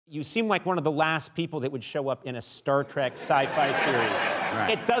You seem like one of the last people that would show up in a Star Trek sci-fi series.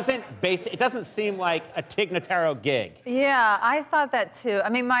 Right. It doesn't seem like a Tig Notaro gig. Yeah, I thought that too. I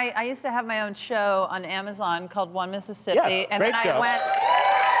mean, I used to have my own show on Amazon called One Mississippi, Yes, and great then show.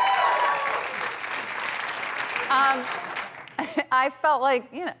 I felt like,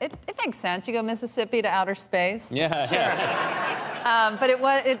 you know, it makes sense. You go Mississippi to outer space. Yeah, yeah. But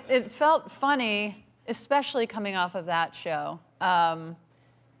it felt funny, especially coming off of that show.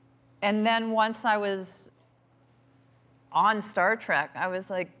 And then once I was on Star Trek, I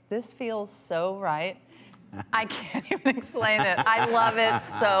was like, this feels so right. I can't even explain it. I love it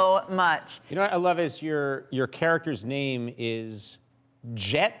so much. You know what I love is your character's name is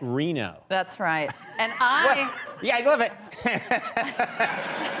Jet Reno. That's right. And Yeah, I love it.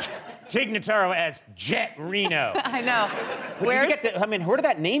 Tig Notaro as Jet Reno. I know. Where did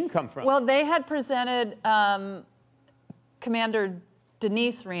that name come from? Well, they had presented Commander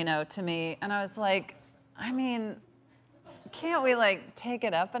Denise Reno to me, and I was like, I mean, can't we, like, take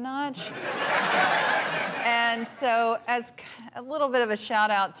it up a notch? And so, as a little bit of a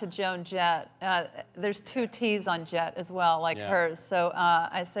shout out to Joan Jett, there's 2 T's on Jet as well, like hers. So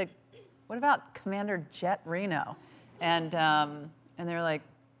I said, what about Commander Jet Reno? And they're like,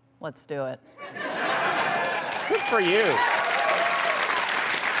 let's do it. Good for you.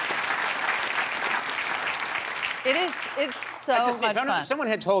 It's so much fun. If someone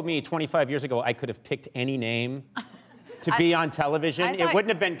had told me 25 years ago I could have picked any name to be on television, it wouldn't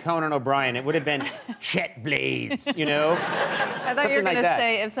have been Conan O'Brien. It would have been Chet Blaze, you know? I thought you were going to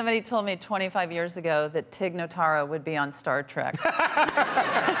say, if somebody told me 25 years ago that Tig Notaro would be on Star Trek.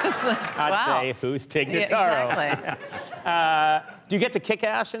 I'd say, who's Tig Notaro? Yeah, exactly. Do you get to kick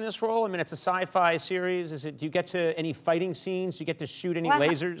ass in this role? I mean, it's a sci-fi series. Do you get to any fighting scenes? Do you get to shoot any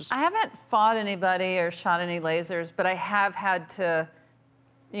lasers? I haven't fought anybody or shot any lasers, but I have had to,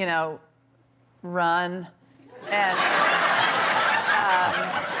 you know, run and...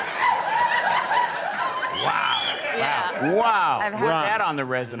 Wow. Yeah. Wow. I've Put had that on the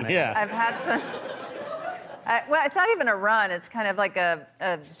resume. Yeah. I've had to... well, it's not even a run. It's kind of like a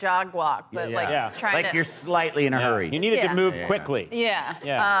jog walk, but trying like to... you're slightly in a hurry. You needed to move quickly. Yeah.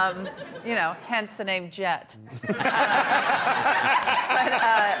 Yeah. You know, hence the name Jet.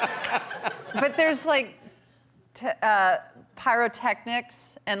 But there's like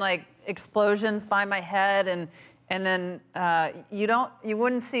pyrotechnics and like explosions by my head, and then you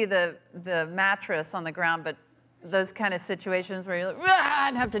wouldn't see the mattress on the ground, but those kind of situations where you're like, "Rah!"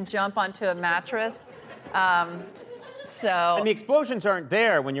 and have to jump onto a mattress. And the explosions aren't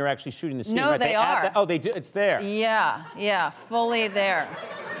there when you're actually shooting the scene, no, right? they are. Oh, they do. It's there. Yeah, yeah, fully there.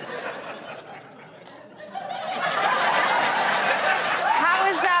 How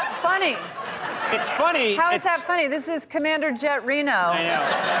is that funny? It's funny. How is that funny? This is Commander Jet Reno. I know.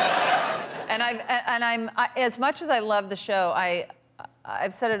 And I'm as much as I love the show,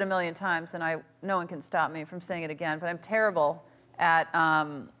 I've said it a million times, and no one can stop me from saying it again. But I'm terrible at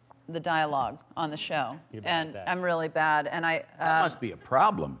the dialogue on the show, and I'm really bad. And that must be a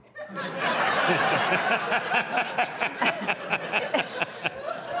problem.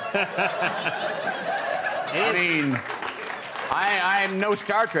 I mean, I'm no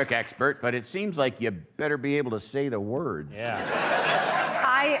Star Trek expert, but it seems like you better be able to say the words. Yeah.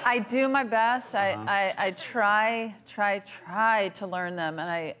 I do my best. I try to learn them,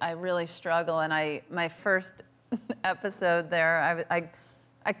 and I really struggle. And my first episode there,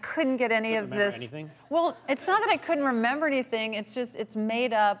 I couldn't get any of this. Anything? Well, it's not that I couldn't remember anything. It's just it's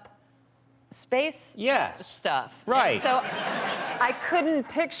made up space stuff. Right. And so I couldn't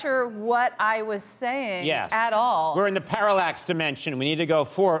picture what I was saying at all. We're in the parallax dimension. We need to go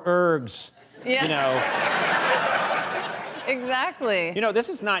 4 ergs. Yeah. You know. Exactly. You know, this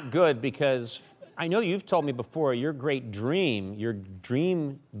is not good because I know you've told me before your dream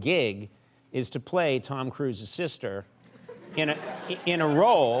gig is to play Tom Cruise's sister in a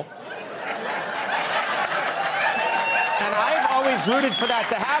role. And I've always rooted for that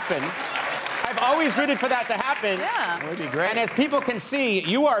to happen. Yeah. That would be great. And as people can see,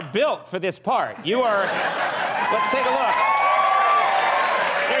 you are built for this part. You are... Let's take a look.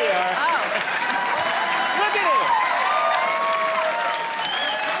 There you are. Oh. Look at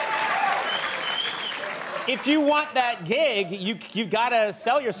it. If you want that gig, you gotta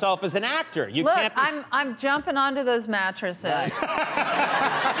sell yourself as an actor. You can't be... I'm jumping onto those mattresses.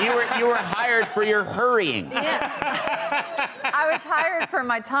 You were hired for your hurrying. Yeah. I was hired for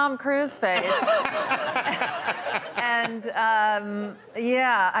my Tom Cruise face. And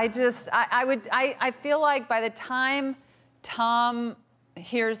yeah, I feel like by the time Tom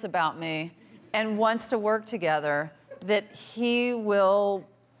hears about me and wants to work together, that he will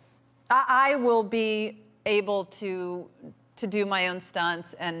I will be able to do my own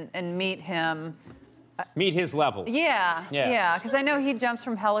stunts and meet him. Meet his level. Yeah, because I know he jumps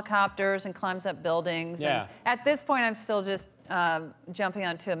from helicopters and climbs up buildings. Yeah. And at this point, I'm still just jumping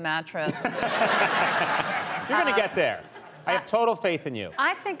onto a mattress. You're gonna get there. I have total faith in you.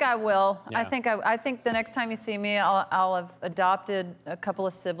 I think I will. Yeah. I think the next time you see me, I'll have adopted a couple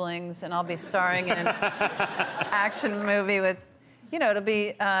of siblings, and I'll be starring in an action movie with, it'll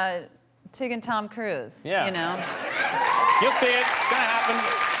be Tig and Tom Cruise. Yeah. You know. You'll see it. It's gonna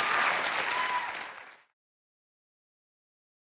happen.